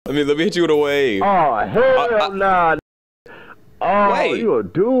Let me hit you with a wave. Oh, hell nah. Oh, wait. You a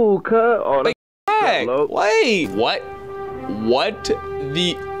dude, cuz. Oh, Wait, that's wait. What? What?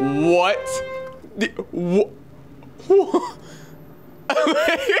 The what? The what?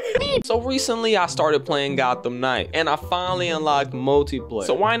 So recently I started playing Gotham Knights and I finally unlocked multiplayer.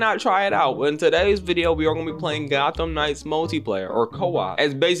 So why not try it out? In today's video, we are gonna be playing Gotham Knights multiplayer or co-op.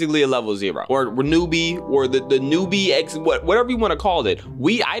 It's basically a level 0 or newbie or the newbie X, whatever you want to call it.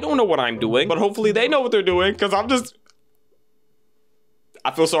 I don't know what I'm doing, but hopefully they know what they're doing because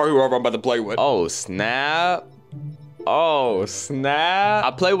I feel sorry whoever I'm about to play with. Oh, snap. Oh, snap. I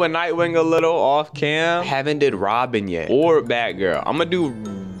play with Nightwing a little off cam. Haven't did Robin yet or Batgirl. I'm gonna do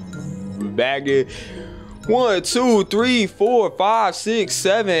Batgirl. 1, 2, 3, 4, 5, 6,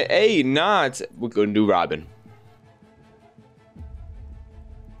 7, 8, 9. We're gonna do Robin.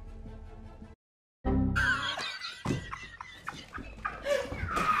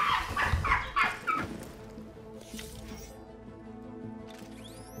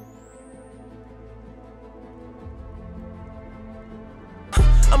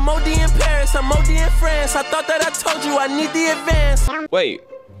 I'm OD in Paris, I'm OD in France. I thought that I told you I need the advance. Wait,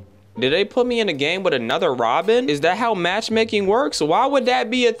 did they put me in a game with another Robin? Is that how matchmaking works? Why would that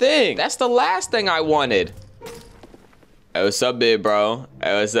be a thing? That's the last thing I wanted. Hey, what's up, big bro?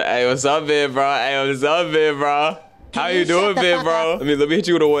 Hey, what's up, big bro? Hey, what's up, big bro? How you doing, big bro? Let me hit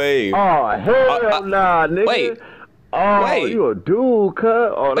you with a wave. Oh, hell nah, nigga. Wait. Oh, wait. You a dude, cuz.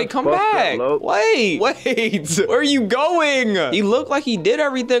 Oh, wait, come back. Wait. Where are you going? He looked like he did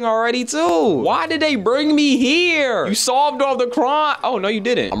everything already, too. Why did they bring me here? You solved all the crime. Oh, no, you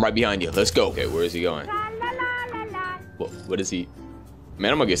didn't. I'm right behind you. Let's go. Okay, where is he going? What is he?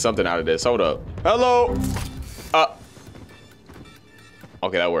 Man, I'm gonna get something out of this. Hold up. Hello.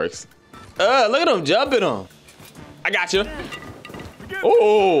 Okay, that works. Look at him jumping him. I got you.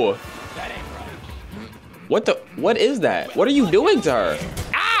 Oh. What is that? What are you doing to her?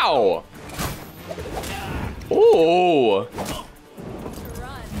 Ow! Ooh.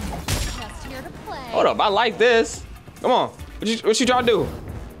 Hold up, I like this. Come on, what you trying to do?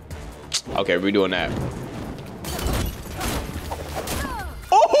 Okay, we're doing that.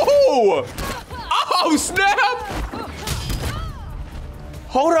 Oh! Oh, snap!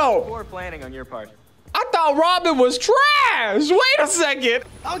 Hold up. Poor planning on your part. I thought Robin was trash. Wait a second.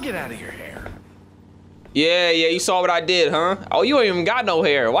 I'll get out of your hair. Yeah, you saw what I did, huh? Oh, you ain't even got no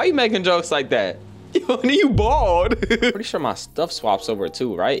hair. Why you making jokes like that? You bald. Pretty sure my stuff swaps over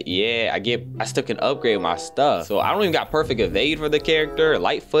too, right? Yeah, I still can upgrade my stuff. So I don't even got perfect evade for the character,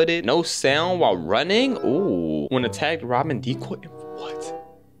 light-footed, no sound while running. Ooh, when attacked, Robin decoy. What?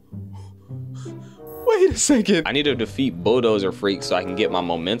 Wait a second. I need to defeat Bulldozer Freak so I can get my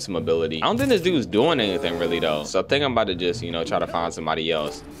momentum ability. I don't think this dude's doing anything really though. So I think I'm about to just, try to find somebody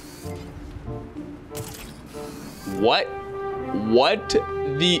else. What?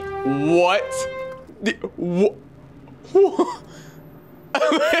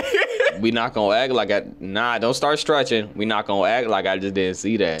 We not gonna act like nah, don't start stretching. We not gonna act like I just didn't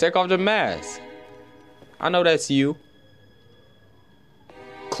see that. Take off the mask. I know that's you.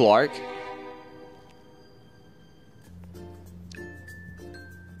 Clark.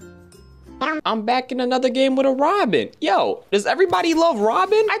 I'm back in another game with a Robin. Yo, does everybody love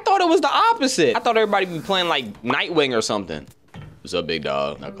Robin? I thought it was the opposite. I thought everybody be playing like Nightwing or something. What's up, big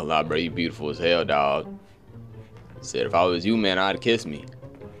dog? Not gonna lie, bro, you beautiful as hell, dog. Said if I was you, man, I'd kiss me.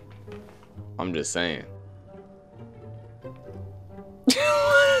 I'm just saying.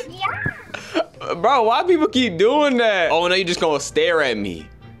 Bro, why people keep doing that? Oh, no, you just gonna stare at me.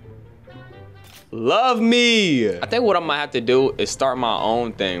 Love me. I think what I'm gonna have to do is start my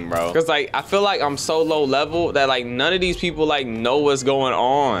own thing, bro. Cause like, I feel like I'm so low level that like none of these people like know what's going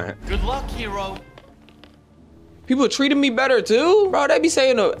on. Good luck, hero. People treating me better too? Bro, they be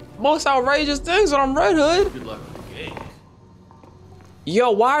saying the most outrageous things when I'm Red Hood. Good luck. Okay.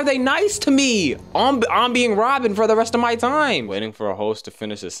 Yo, why are they nice to me? I'm being Robin for the rest of my time. Waiting for a host to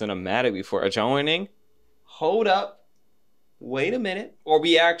finish a cinematic before joining. Hold up. Wait a minute. Are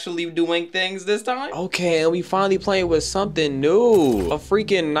we actually doing things this time? Okay, and we finally playing with something new. A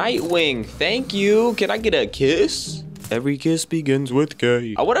freaking Nightwing. Thank you. Can I get a kiss? Every kiss begins with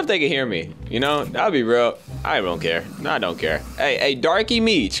K. What if they can hear me? That'd be real. I don't care. No, I don't care. Hey, Darky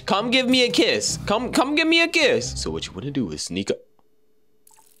Meech, come give me a kiss. Come give me a kiss. So what you want to do is sneak up.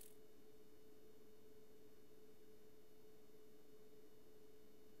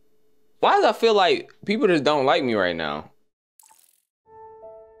 Why does I feel like people just don't like me right now?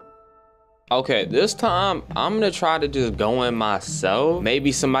 Okay, this time I'm gonna try to just go in myself.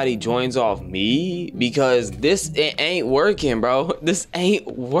 Maybe somebody joins off me because it ain't working, bro. This ain't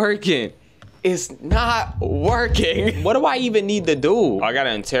working. It's not working. What do I even need to do? I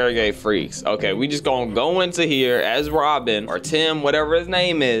gotta interrogate freaks. Okay, we just gonna go into here as Robin or Tim, whatever his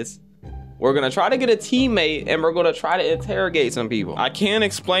name is. We're gonna try to get a teammate and we're gonna try to interrogate some people. I can't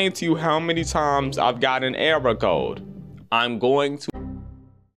explain to you how many times I've got an error code. I'm going to.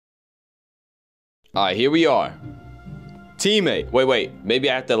 All right, here we are. Teammate. Wait.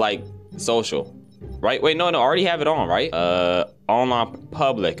 Maybe I have to like social, right? Wait, no, I already have it on, right? Online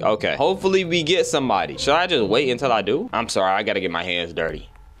public. Okay. Hopefully we get somebody. Should I just wait until I do? I'm sorry, I gotta get my hands dirty.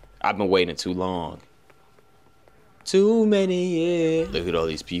 I've been waiting too long. Too many years. Look at all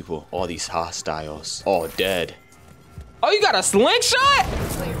these people, all these hostiles, all dead. Oh, you got a slingshot?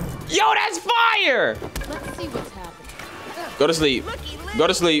 Yo, that's fire! Let's see what's happening. Go to sleep. Go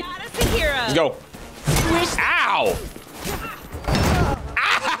to sleep. Let's go. Ow!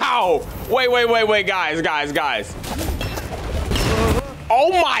 Ow! Wait, guys. Oh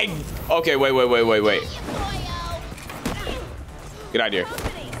my! Okay, wait. Get out of here.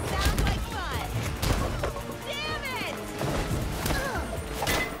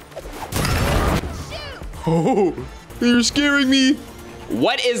 Oh, you're scaring me.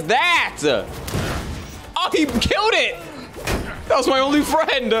 What is that? Oh, he killed it. That was my only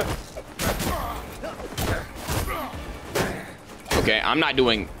friend. Okay, I'm not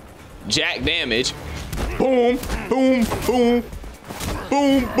doing jack damage. Boom.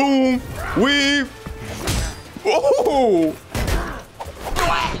 Weave. Oh.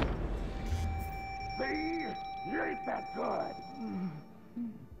 You ain't that good.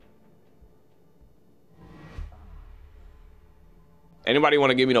 Anybody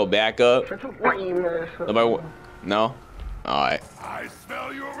want to give me no backup? Nobody. No. All right. I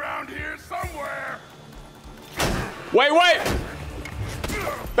smell you around here somewhere. Wait.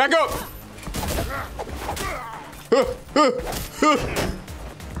 Back up.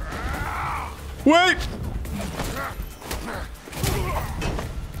 Wait.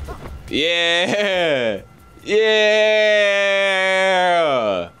 Yeah.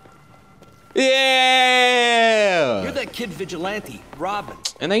 You're that kid vigilante, Robin.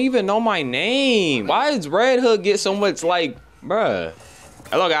 And they even know my name. Why does Red Hood get so much like, bruh?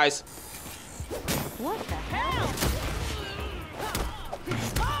 Hello, guys. What the hell?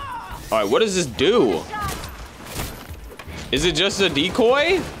 All right, what does this do? Is it just a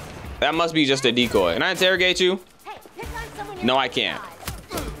decoy? That must be just a decoy. Can I interrogate you? No, I can't.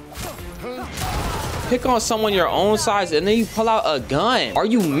 Pick on someone your own size and then you pull out a gun. Are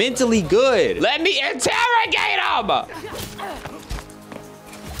you mentally good? Let me interrogate him!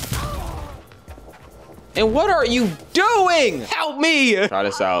 And what are you doing? Help me! Try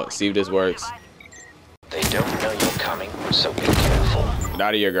this out, see if this works. They don't know you're coming, so be careful. Get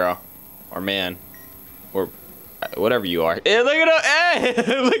out of here, girl. Or man. Or whatever you are. Hey, look at him,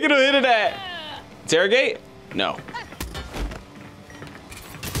 hey! Look at him hitting that. Interrogate? No.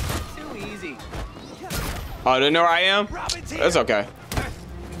 Too easy. Oh, they know where I am? That's okay.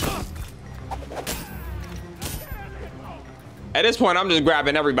 At this point, I'm just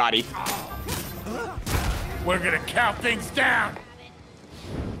grabbing everybody. We're gonna count things down.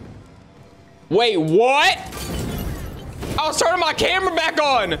 Wait, what? I was turning my camera back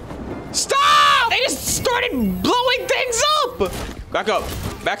on. Stop! They just started blowing things up. Back up.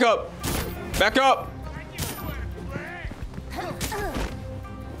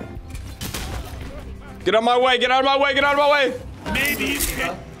 Get out of my way. Maybe you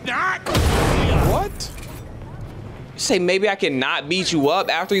could not. What? You say maybe I can not beat you up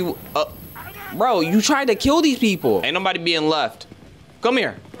after you... bro, you tried to kill these people. Ain't nobody being left. Come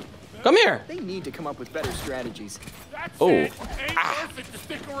here. They need to come up with better strategies. That's Oh. it. Ain't worth it to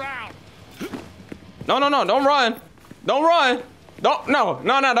stick around. No, don't run. Don't run. Don't run.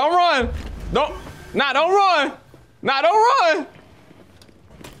 Don't run.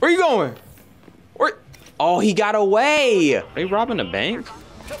 Where you going? Where? Oh, he got away. Are they robbing a bank?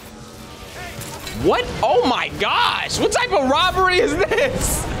 What? Oh my gosh. What type of robbery is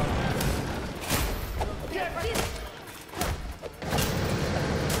this?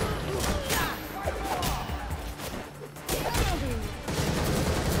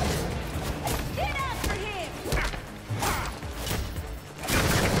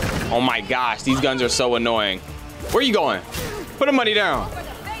 Oh my gosh, these guns are so annoying. Where are you going? Put the money down.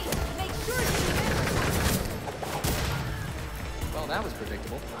 Well, that was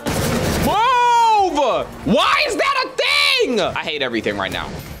predictable. Move! Why is that a thing? I hate everything right now.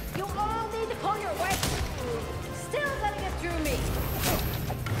 You all need to pull your weight. Still letting it through me.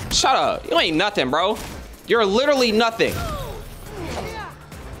 Shut up. You ain't nothing, bro. You're literally nothing.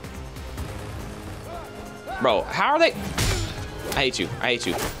 Bro, how are they? I hate you. I hate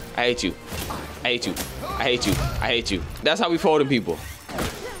you. I hate you. I hate you. I hate you. I hate you. That's how we folding people.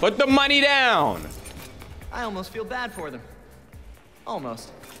 Put the money down. I almost feel bad for them.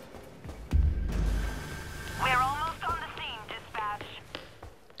 Almost. We're almost on the scene, dispatch.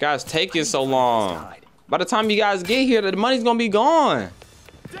 Guys, taking so long. By the time you guys get here, the money's gonna be gone.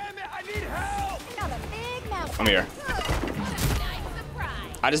 Damn it, I need help! Come here.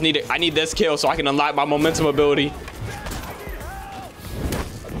 I need this kill so I can unlock my momentum ability.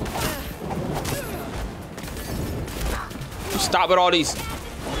 Stop with all these.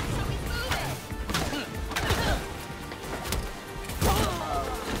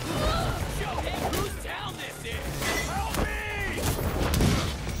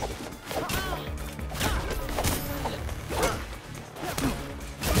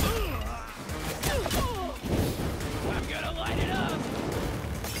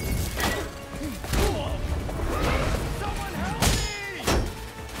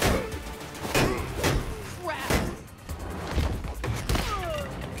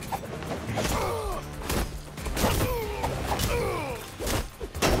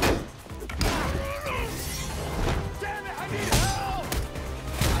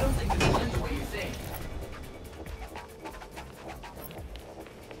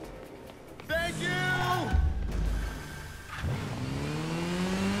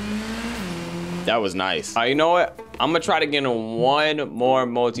 That was nice. You know what? I'm gonna try to get in one more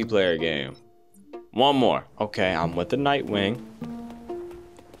multiplayer game. One more. Okay, I'm with the Nightwing.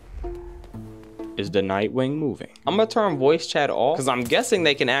 Is the Nightwing moving? I'm gonna turn voice chat off because I'm guessing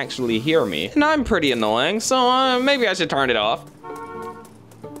they can actually hear me. And I'm pretty annoying, so maybe I should turn it off.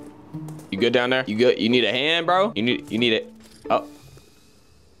 You good down there? You good? You need a hand, bro? You need it. Oh.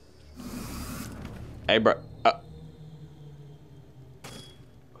 Hey, bro.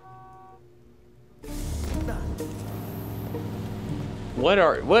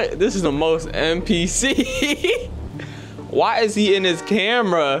 What? This is the most NPC. Why is he in his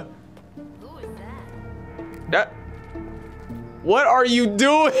camera? Who is that? What are you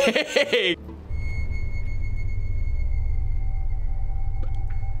doing?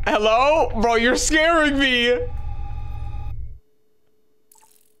 Hello? Bro, you're scaring me.